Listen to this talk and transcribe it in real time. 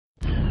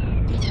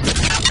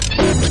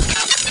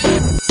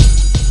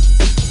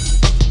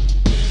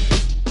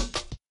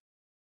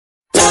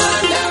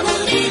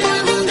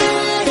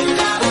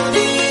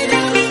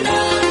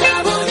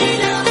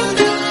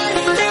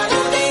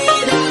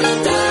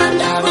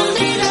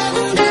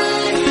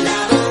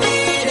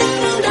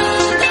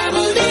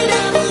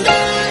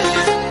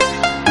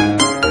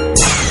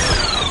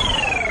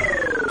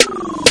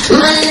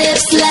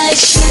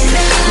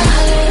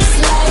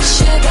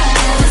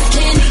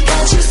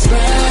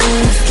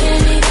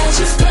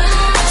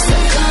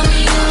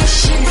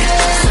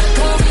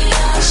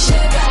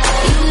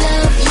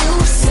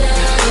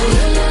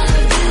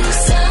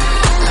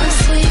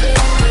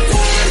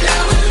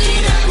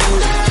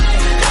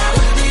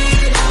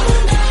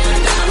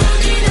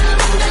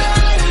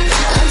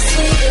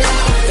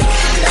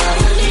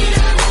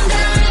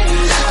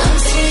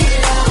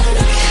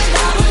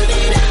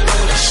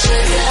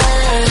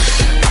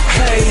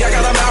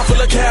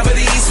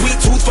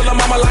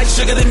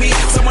sugar than me.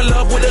 Someone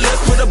love with a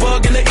list, put a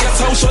bug in the ear.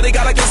 Toe sure they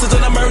got a guess it's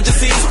an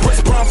emergency.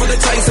 Breast brown for the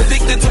taste,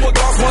 addicted to a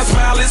gloss, one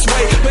smile this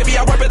way. Baby,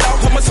 I wipe it out,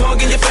 put my tongue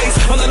in your face.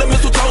 Under the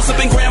mistletoe,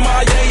 sipping grandma,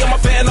 yeah, I'm a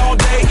fan all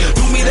day.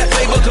 Do me that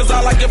favor, cause I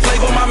like your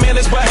flavor. My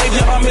managed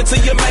behavior, I'm into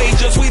your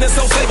major. Sweet and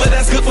so flavor,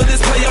 that's good for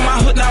this player. My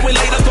hood now and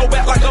later, throw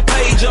back like a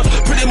pager.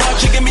 Pretty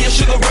much, you give me a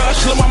sugar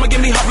rush. Lil' mama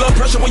give me high blood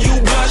pressure when you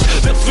blush.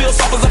 Lips feel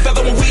soft as a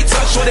feather when we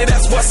touch. Shorty,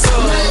 that's what's up.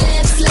 My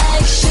lips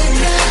like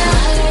sugar,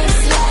 my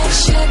lips like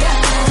sugar.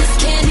 This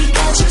candy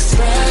got you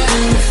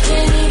sprung, this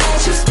candy got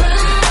you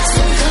sprung.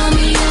 So call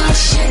me your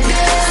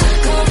sugar,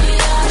 call me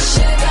your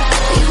sugar.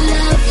 You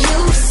love you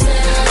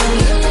some,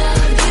 you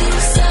love you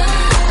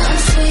some. I'm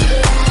sweet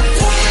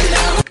like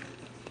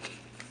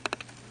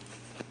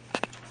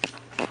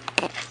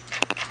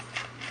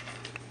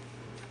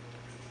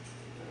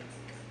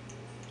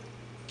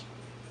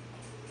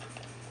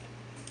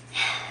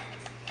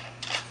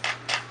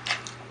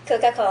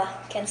Coca-Cola,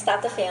 can't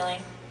stop the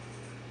feeling.